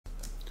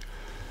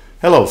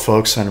Hello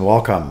folks and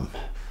welcome.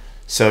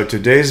 So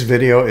today's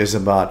video is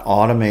about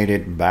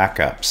automated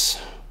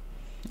backups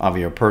of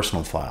your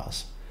personal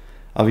files,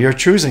 of your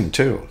choosing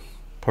too,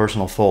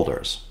 personal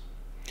folders.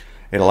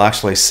 It'll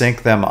actually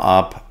sync them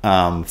up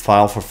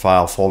file for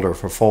file, folder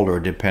for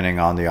folder, depending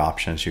on the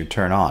options you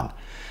turn on.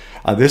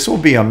 This will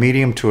be a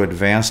medium to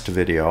advanced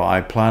video. I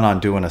plan on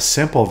doing a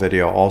simple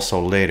video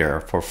also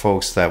later for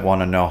folks that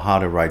want to know how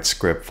to write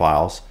script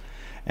files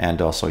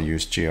and also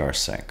use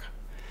grc.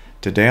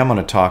 Today I'm going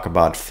to talk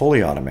about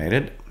fully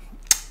automated.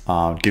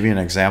 I'll give you an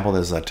example.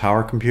 This is a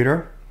tower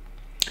computer.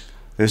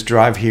 This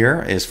drive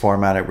here is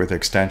formatted with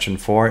extension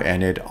 4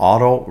 and it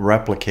auto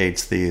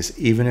replicates these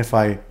even if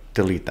I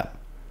delete them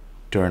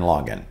during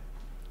login.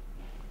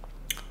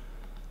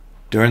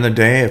 During the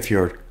day, if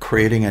you're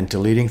creating and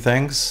deleting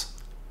things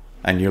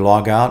and you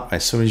log out,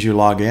 as soon as you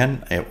log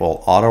in, it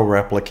will auto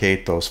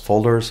replicate those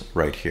folders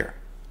right here.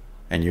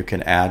 And you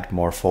can add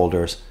more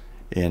folders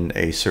in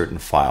a certain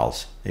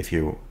files if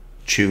you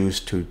choose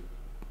to,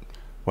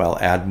 well,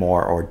 add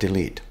more or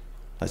delete.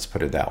 Let's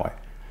put it that way.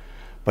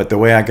 But the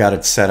way I got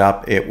it set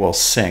up, it will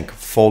sync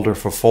folder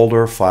for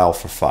folder, file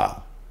for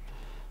file.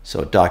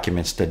 So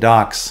documents to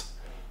docs,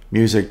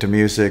 music to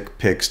music,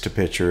 pics to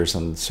pictures,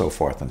 and so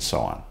forth and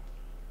so on.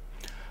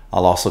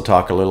 I'll also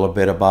talk a little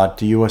bit about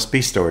the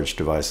USB storage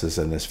devices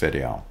in this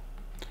video.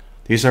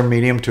 These are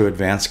medium to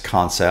advanced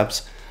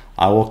concepts.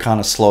 I will kind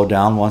of slow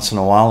down once in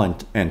a while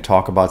and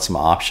talk about some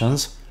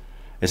options.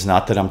 It's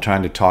not that I'm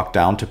trying to talk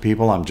down to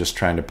people, I'm just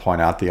trying to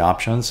point out the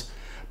options.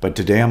 But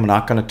today I'm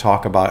not going to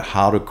talk about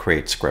how to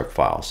create script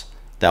files.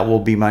 That will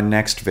be my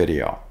next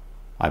video.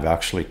 I've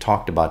actually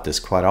talked about this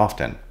quite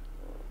often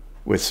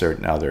with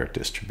certain other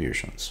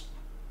distributions.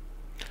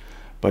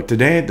 But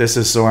today this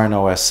is Zorin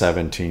OS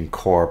 17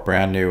 Core,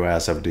 brand new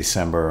as of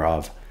December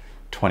of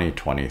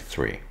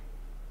 2023.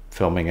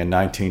 Filming in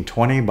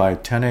 1920 by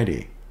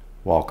 1080.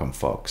 Welcome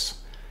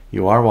folks.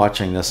 You are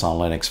watching this on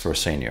Linux for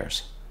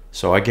Seniors.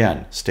 So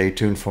again, stay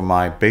tuned for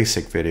my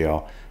basic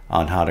video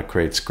on how to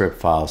create script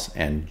files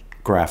and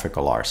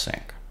graphical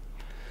rsync.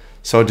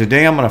 So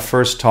today I'm going to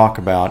first talk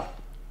about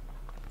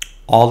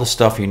all the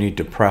stuff you need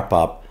to prep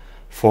up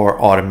for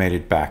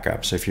automated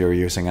backups if you're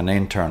using an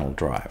internal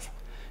drive.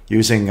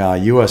 Using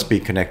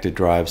USB connected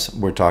drives,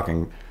 we're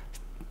talking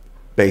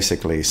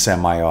basically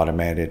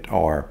semi-automated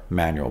or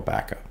manual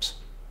backups.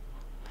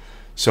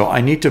 So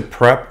I need to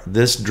prep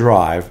this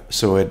drive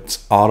so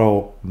it's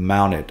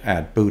auto-mounted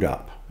at boot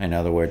up. In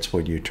other words,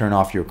 when you turn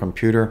off your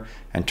computer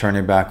and turn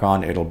it back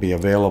on, it'll be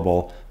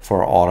available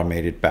for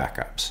automated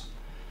backups.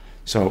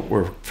 So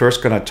we're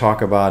first going to talk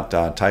about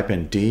type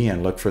in D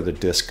and look for the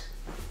disk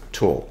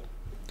tool.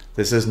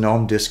 This is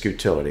GNOME Disk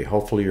Utility.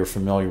 Hopefully you're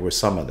familiar with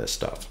some of this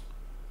stuff.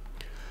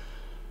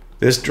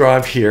 This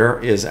drive here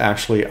is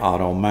actually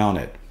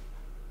auto-mounted.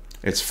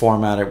 It's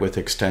formatted with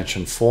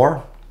extension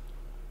 4.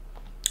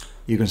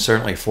 You can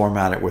certainly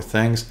format it with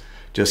things.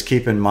 Just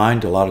keep in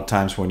mind, a lot of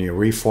times when you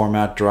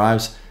reformat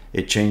drives,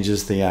 it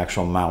changes the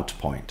actual mount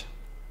point,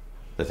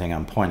 the thing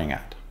I'm pointing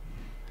at.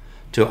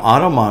 To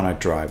auto-mount a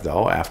drive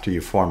though, after you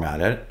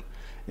format it,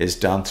 is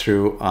done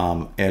through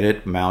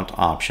Edit Mount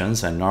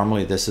Options, and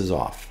normally this is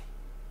off.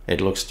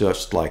 It looks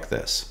just like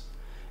this.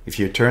 If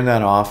you turn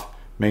that off,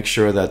 make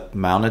sure that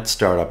Mounted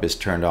Startup is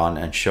turned on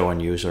and Show in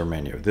User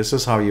Menu. This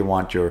is how you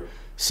want your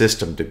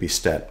system to be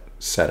set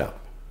up.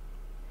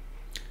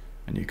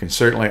 And you can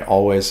certainly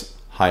always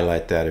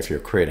highlight that if you're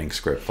creating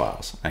script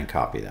files and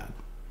copy that.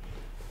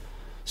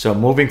 So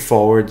moving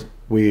forward,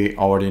 we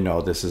already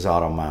know this is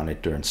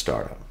auto-mounted during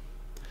startup.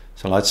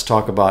 So let's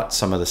talk about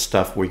some of the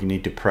stuff we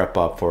need to prep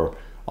up for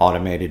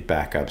automated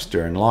backups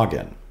during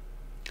login.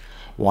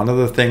 One of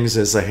the things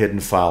is a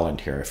hidden file in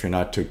here. If you're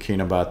not too keen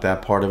about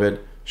that part of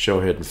it, show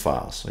hidden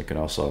files. You can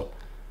also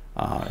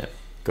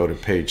go to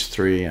page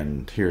 3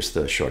 and here's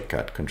the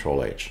shortcut,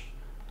 Control H.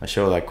 I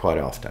show that quite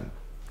often.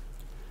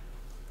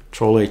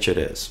 Control H it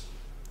is.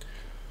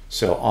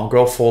 So I'll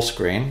go full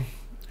screen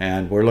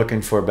and we're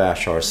looking for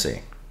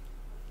bashrc.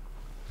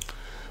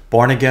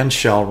 Born again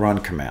shell run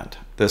command.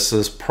 This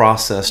is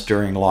processed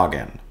during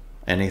login,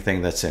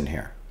 anything that's in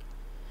here.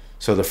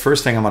 So the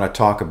first thing I'm going to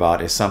talk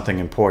about is something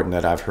important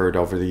that I've heard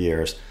over the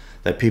years,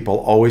 that people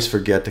always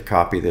forget to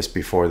copy this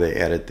before they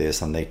edit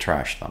this and they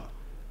trash them.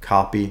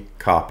 Copy,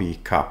 copy,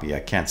 copy. I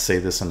can't say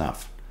this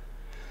enough.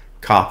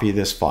 Copy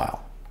this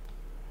file.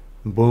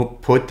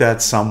 Put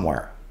that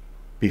somewhere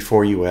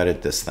before you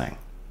edit this thing.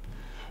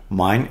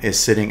 Mine is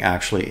sitting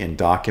actually in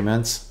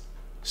Documents,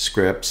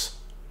 Scripts,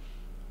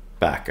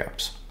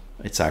 Backups.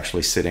 It's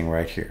actually sitting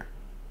right here.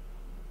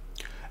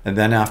 And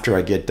then after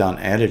I get done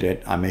edit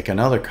it, I make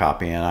another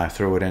copy and I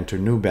throw it into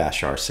new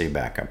bashrc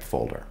backup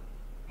folder.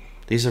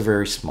 These are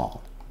very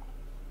small.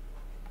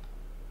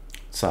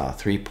 It's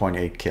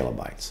 3.8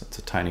 kilobytes. It's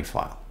a tiny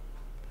file.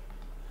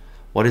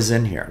 What is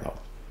in here though?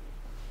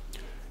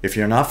 If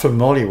you're not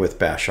familiar with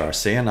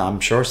bashrc, and I'm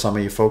sure some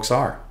of you folks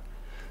are,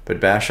 but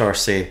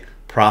bashrc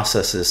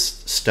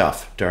processes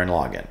stuff during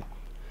login.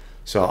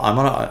 So I'm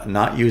going to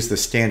not use the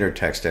standard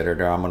text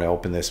editor. I'm going to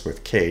open this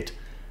with Kate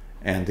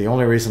And the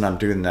only reason I'm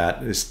doing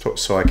that is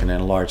so I can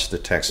enlarge the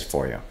text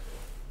for you.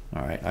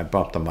 All right, I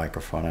bumped the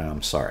microphone and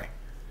I'm sorry.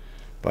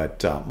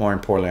 But more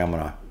importantly, I'm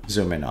going to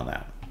zoom in on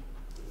that.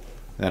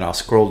 Then I'll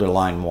scroll to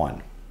line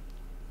 1.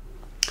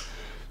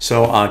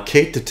 So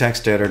Kate, the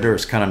text editor,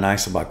 is kind of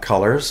nice about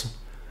colors,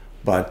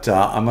 but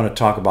I'm going to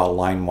talk about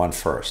line 1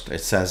 first.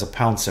 It says a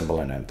pound symbol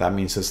in it. That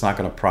means it's not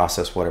going to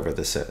process whatever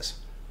this is.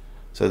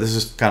 So this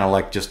is kind of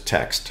like just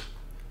text.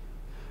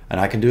 And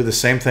I can do the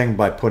same thing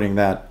by putting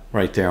that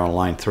right there on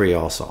line 3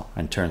 also,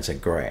 and turns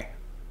it gray.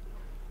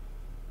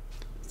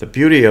 The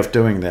beauty of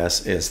doing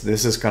this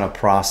is going to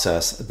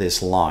process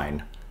this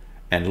line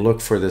and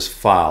look for this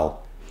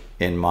file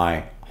in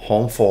my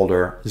home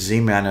folder.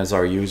 Z-Man is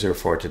our user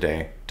for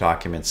today,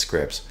 document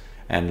scripts,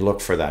 and look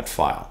for that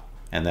file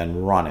and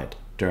then run it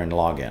during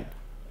login.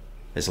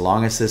 As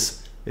long as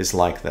this is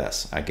like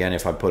this. Again,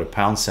 if I put a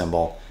pound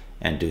symbol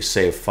and do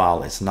save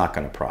file, it's not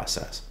going to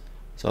process.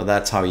 So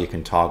that's how you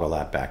can toggle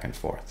that back and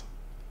forth.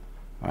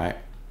 All right,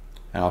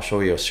 and I'll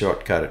show you a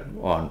shortcut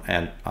on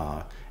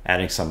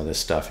adding some of this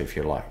stuff if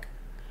you like.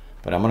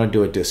 But I'm going to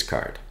do a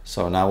discard.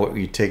 So now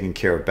we're taking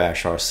care of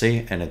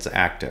bashrc and it's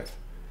active.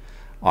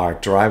 Our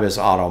drive is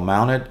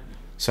auto-mounted.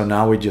 So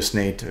now we just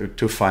need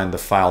to find the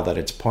file that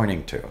it's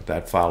pointing to.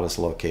 That file is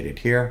located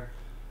here,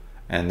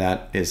 and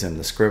that is in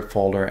the script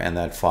folder, and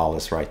that file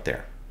is right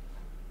there.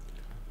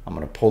 I'm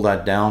going to pull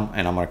that down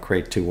and I'm going to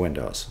create 2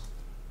 windows.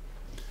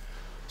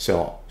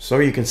 So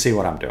you can see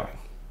what I'm doing.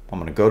 I'm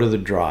going to go to the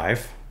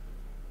drive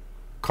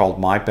called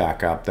My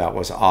Backup that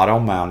was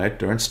auto-mounted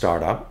during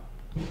startup,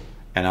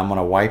 and I'm going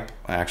to wipe.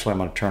 Actually, I'm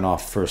going to turn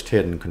off first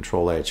hidden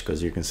Control-H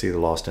because you can see the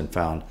lost and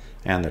found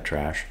and the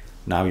trash.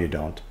 Now you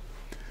don't.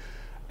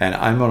 And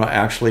I'm going to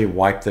actually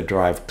wipe the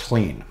drive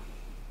clean.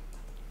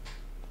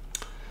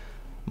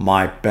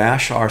 My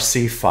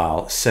bashrc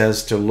file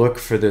says to look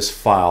for this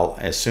file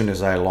as soon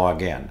as I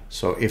log in.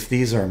 So if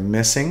these are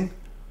missing,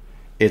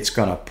 it's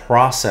going to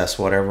process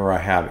whatever I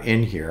have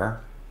in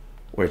here,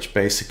 which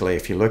basically,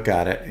 if you look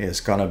at it, is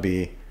going to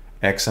be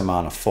X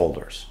amount of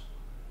folders,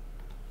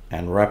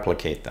 and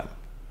replicate them.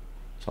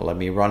 So let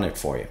me run it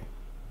for you.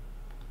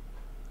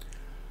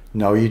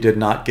 No, you did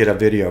not get a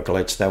video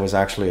glitch. That was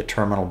actually a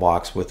terminal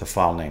box with the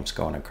file names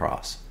going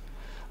across.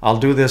 I'll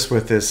do this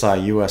with this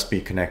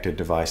USB connected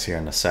device here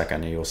in a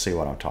second, and you'll see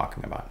what I'm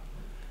talking about.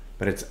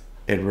 But it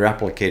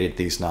replicated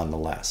these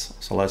nonetheless.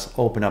 So let's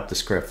open up the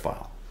script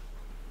file.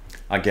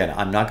 Again,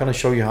 I'm not going to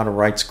show you how to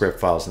write script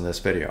files in this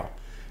video.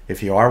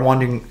 If you are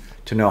wanting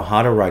to know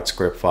how to write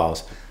script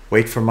files,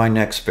 wait for my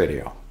next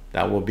video.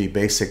 That will be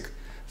basic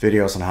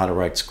videos on how to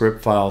write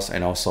script files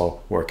and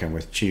also working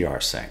with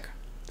gsync.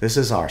 This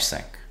is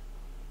rsync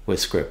with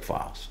script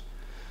files.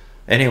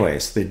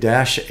 Anyways, the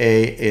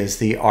 -A is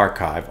the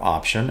archive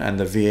option, and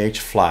the VH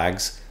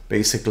flags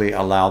basically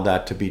allow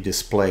that to be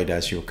displayed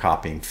as you're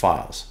copying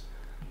files.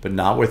 But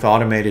not with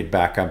automated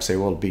backups. It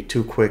will be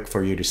too quick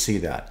for you to see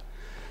that.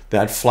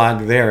 That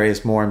flag there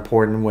is more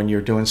important when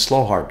you're doing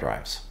slow hard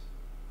drives.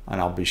 And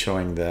I'll be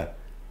showing the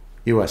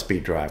USB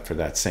drive for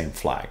that same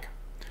flag.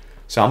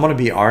 So I'm going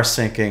to be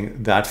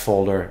rsyncing that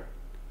folder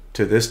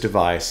to this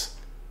device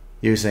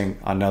using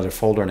another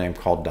folder name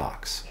called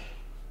docs.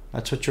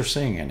 That's what you're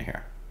seeing in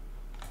here.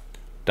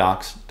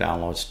 Docs,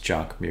 downloads,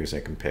 junk,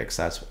 music, and pics.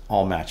 That's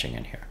all matching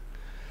in here.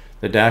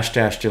 The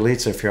 --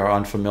 deletes, if you're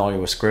unfamiliar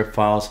with script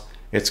files,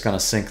 it's going to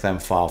sync them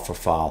file for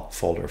file,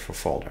 folder for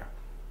folder.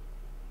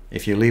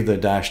 If you leave the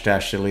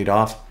 -- delete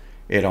off,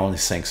 it only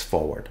syncs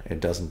forward. It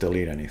doesn't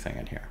delete anything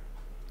in here.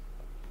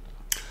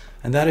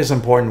 And that is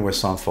important with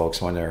some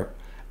folks when they're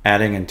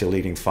adding and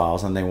deleting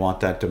files and they want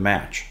that to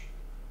match.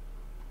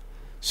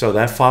 So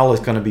that file is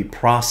going to be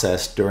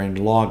processed during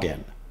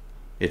login.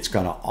 It's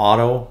going to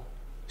auto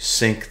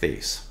sync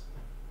these.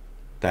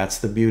 That's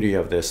the beauty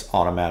of this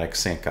automatic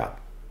sync up.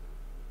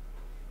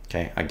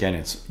 Okay, again,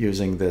 it's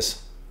using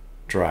this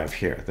drive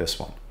here, this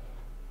one.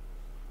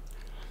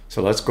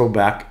 So let's go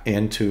back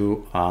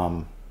into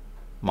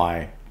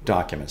my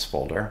documents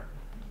folder,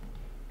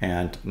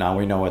 and now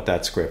we know what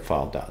that script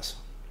file does.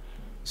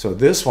 So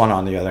this one,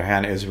 on the other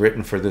hand, is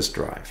written for this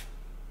drive.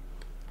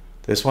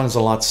 This one is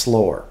a lot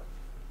slower.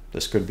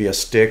 This could be a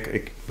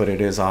stick, but it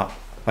is a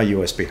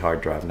USB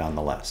hard drive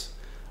nonetheless.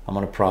 I'm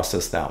going to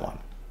process that one.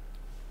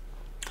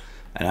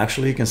 And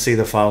actually you can see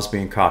the files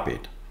being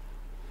copied.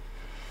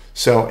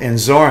 So in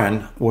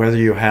Zorin, whether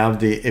you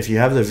have if you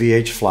have the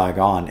VH flag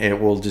on, it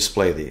will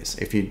display these.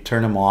 If you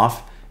turn them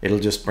off, it'll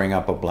just bring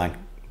up a blank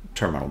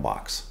terminal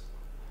box.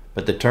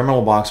 But the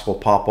terminal box will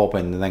pop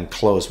open and then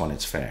close when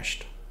it's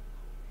finished.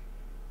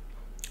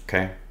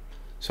 Okay,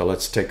 so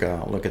let's take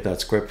a look at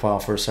that script file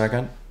for a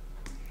second.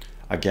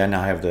 Again,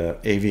 I have the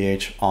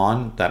AVH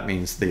on. That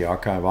means the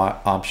archive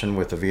option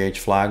with the VH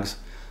flags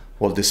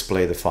will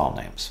display the file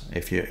names.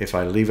 If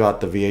I leave out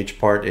the VH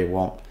part, it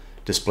won't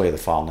display the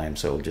file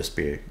names. It'll just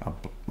be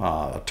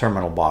a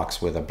terminal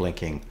box with a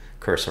blinking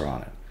cursor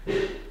on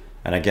it.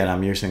 And again,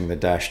 I'm using the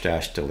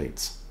 --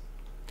 deletes.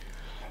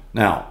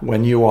 Now,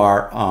 when you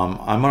are,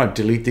 I'm going to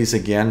delete these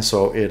again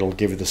so it'll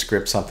give the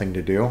script something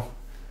to do.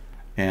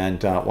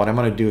 And what I'm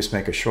going to do is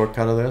make a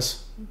shortcut of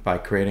this by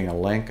creating a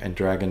link and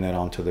dragging that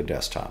onto the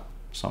desktop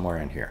somewhere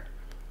in here.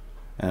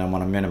 And I'm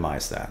going to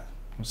minimize that.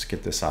 Let's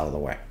get this out of the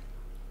way.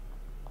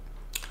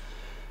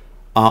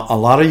 A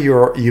lot of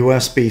your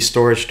USB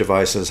storage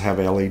devices have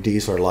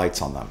LEDs or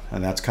lights on them,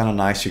 and that's kind of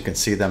nice. You can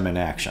see them in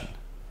action.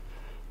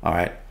 All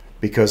right,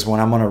 because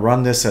when I'm going to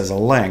run this as a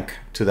link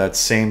to that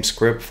same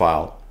script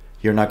file,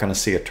 you're not going to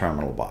see a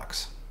terminal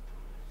box.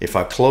 If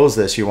I close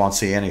this, you won't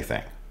see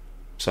anything.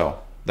 So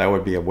that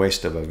would be a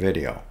waste of a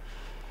video.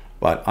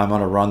 But I'm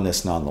going to run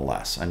this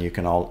nonetheless, and you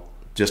can all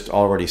just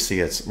already see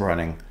it's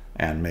running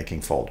and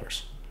making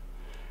folders.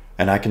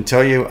 And I can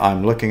tell you,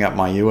 I'm looking at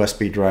my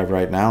USB drive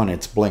right now, and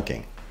it's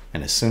blinking.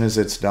 And as soon as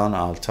it's done,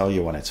 I'll tell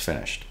you when it's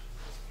finished.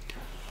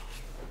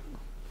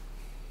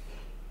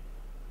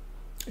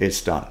 It's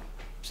done.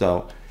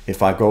 So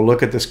if I go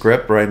look at the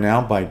script right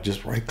now by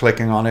just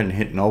right-clicking on it and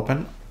hitting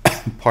open,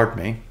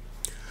 pardon me,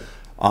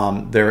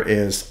 there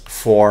is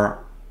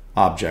 4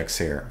 objects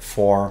here,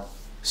 4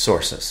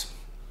 sources: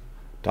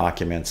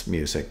 documents,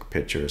 music,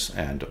 pictures,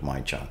 and my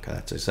junk.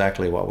 That's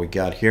exactly what we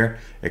got here,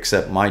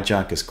 except my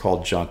junk is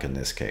called junk in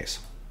this case.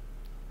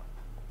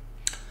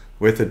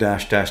 With the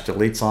dash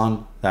deletes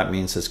on, that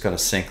means it's going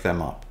to sync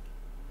them up.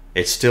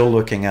 It's still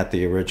looking at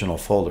the original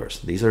folders.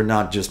 These are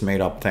not just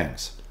made up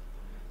things.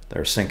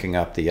 They're syncing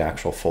up the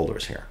actual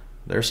folders here.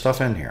 There's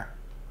stuff in here.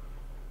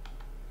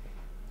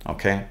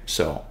 Okay,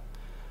 so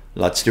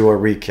let's do a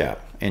recap.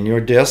 In your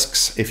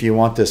disks, if you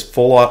want this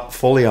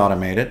fully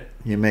automated,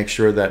 you make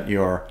sure that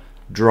your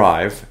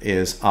drive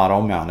is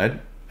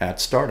auto-mounted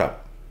at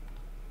startup.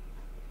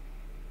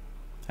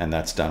 And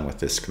that's done with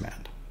this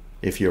command.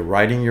 If you're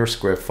writing your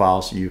script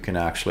files, you can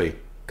actually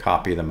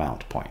copy the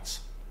mount points.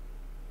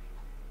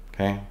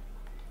 Okay?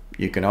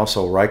 You can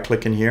also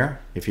right-click in here,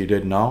 if you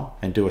didn't know,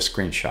 and do a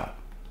screenshot.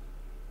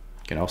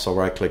 You can also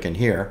right-click in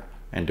here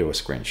and do a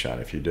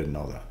screenshot if you didn't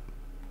know that.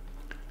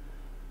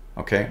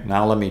 Okay,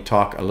 now let me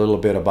talk a little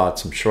bit about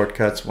some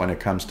shortcuts when it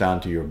comes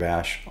down to your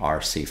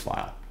bashrc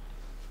file.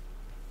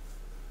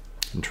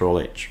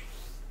 Control H.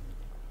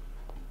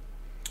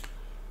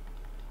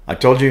 I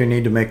told you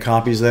need to make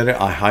copies of it.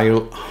 I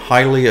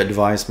highly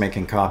advise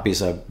making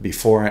copies of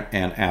before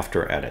and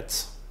after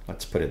edits.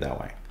 Let's put it that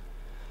way.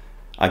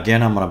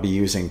 Again, I'm going to be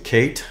using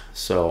Kate,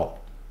 so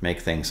make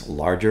things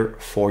larger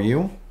for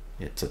you.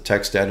 It's a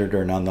text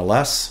editor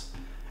nonetheless.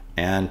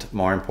 And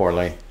more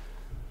importantly,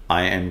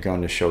 I am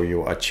going to show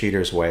you a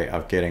cheater's way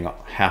of getting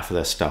half of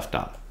this stuff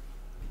done.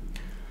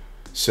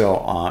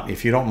 So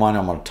if you don't mind,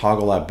 I'm going to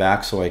toggle that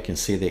back so I can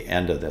see the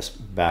end of this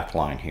back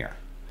line here.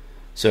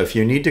 So if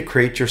you need to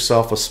create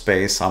yourself a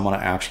space, I'm going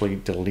to actually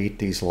delete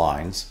these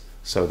lines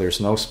so there's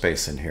no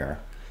space in here.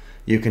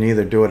 You can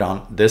either do it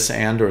on this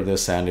end or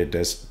this end.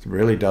 It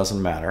really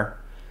doesn't matter.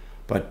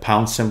 But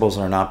pound symbols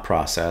are not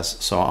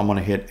processed, so I'm going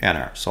to hit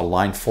enter. So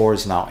line 4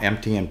 is now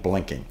empty and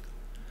blinking.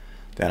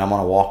 Then I'm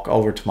going to walk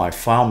over to my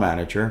file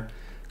manager,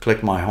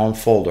 click my home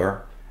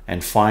folder,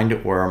 and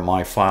find where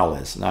my file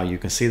is. Now you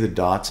can see the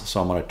dots,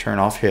 so I'm going to turn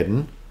off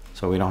hidden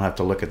so we don't have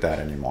to look at that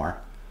anymore,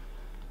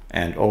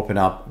 and open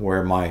up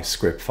where my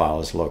script file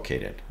is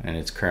located, and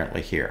it's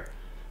currently here.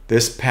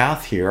 This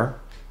path here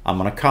I'm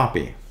going to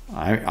copy.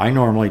 I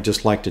normally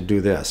just like to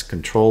do this,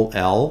 Control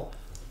L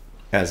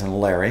as in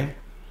Larry,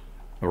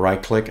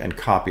 right click and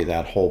copy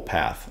that whole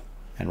path,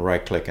 and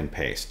right click and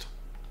paste.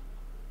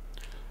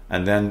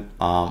 And then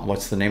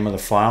what's the name of the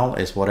file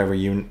is whatever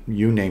you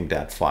named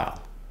that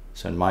file.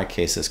 So in my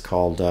case it's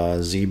called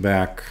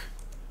zback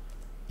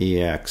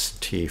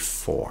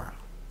ext4,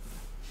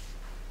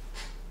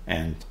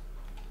 and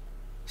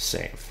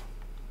save.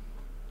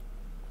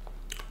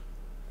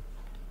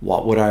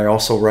 What would I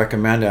also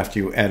recommend after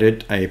you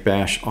edit a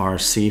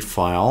bashrc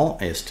file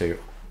is to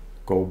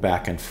go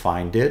back and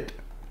find it,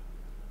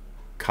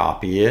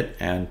 copy it,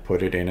 and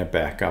put it in a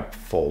backup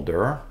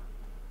folder.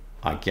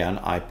 Again,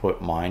 I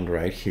put mine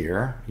right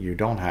here. You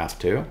don't have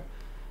to,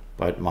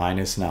 but mine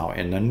is now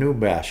in the new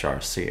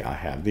bashrc. I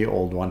have the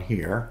old one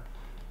here,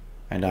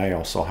 and I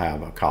also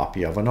have a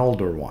copy of an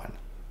older one,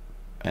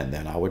 and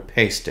then I would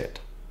paste it.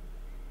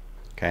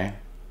 Okay.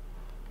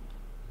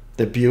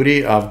 The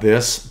beauty of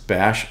this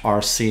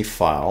bashrc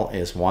file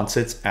is once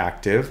it's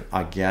active,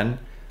 again,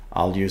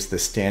 I'll use the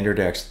standard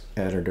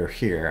editor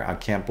here. I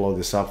can't blow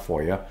this up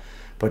for you,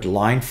 but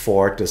line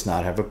 4 does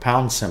not have a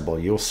pound symbol.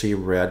 You'll see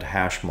red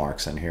hash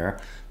marks in here.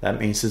 That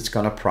means it's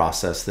going to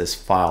process this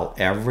file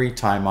every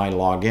time I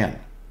log in.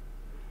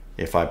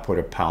 If I put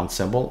a pound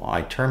symbol,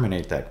 I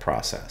terminate that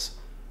process.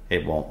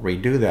 It won't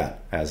redo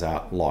that as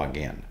I log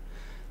in.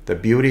 The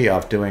beauty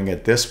of doing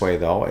it this way,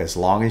 though, as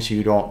long as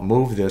you don't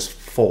move this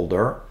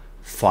folder,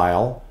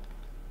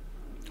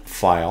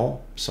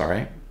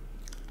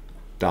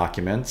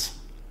 documents,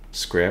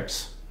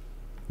 scripts,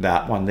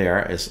 that one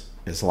there, is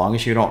as long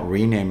as you don't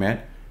rename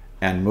it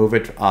and move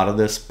it out of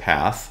this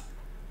path,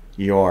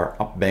 your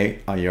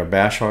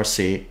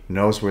bashrc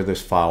knows where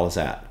this file is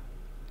at,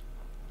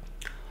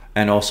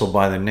 and also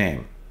by the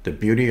name. The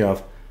beauty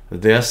of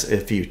this,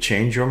 if you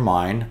change your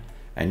mind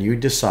and you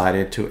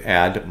decided to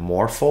add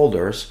more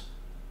folders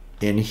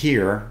in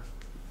here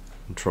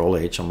Control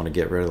H, I'm going to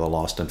get rid of the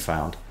lost and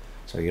found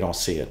so you don't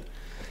see it.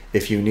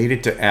 If you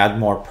needed to add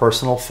more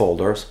personal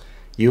folders,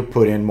 you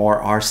put in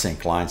more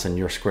rsync lines in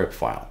your script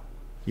file.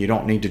 You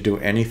don't need to do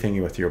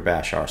anything with your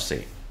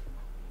bashrc.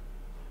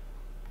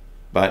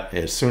 But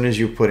as soon as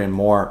you put in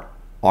more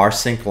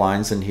rsync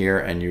lines in here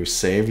and you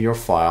save your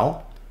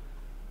file,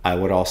 I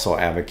would also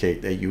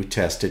advocate that you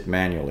test it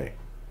manually.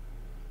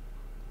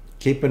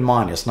 Keep in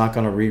mind, it's not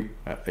going to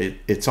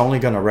it's only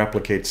going to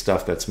replicate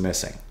stuff that's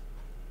missing.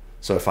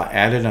 So if I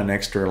added an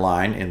extra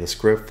line in the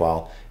script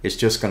file, it's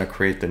just going to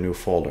create the new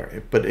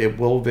folder, but it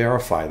will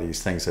verify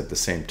these things at the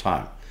same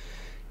time.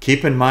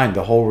 Keep in mind,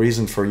 the whole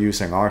reason for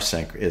using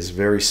rsync is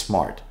very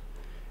smart.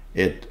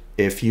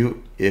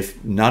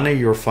 If none of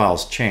your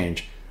files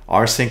change,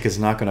 rsync is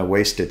not going to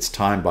waste its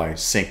time by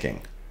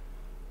syncing.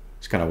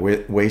 It's going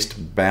to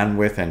waste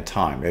bandwidth and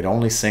time. It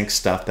only syncs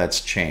stuff that's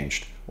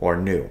changed or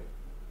new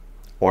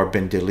or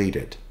been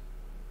deleted,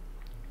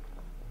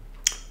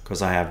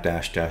 because I have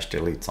dash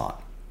deletes on.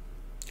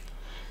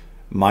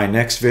 My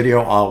next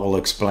video, I will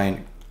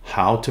explain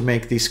how to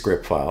make these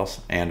script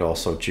files and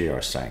also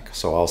grsync.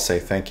 So I'll say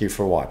thank you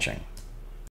for watching.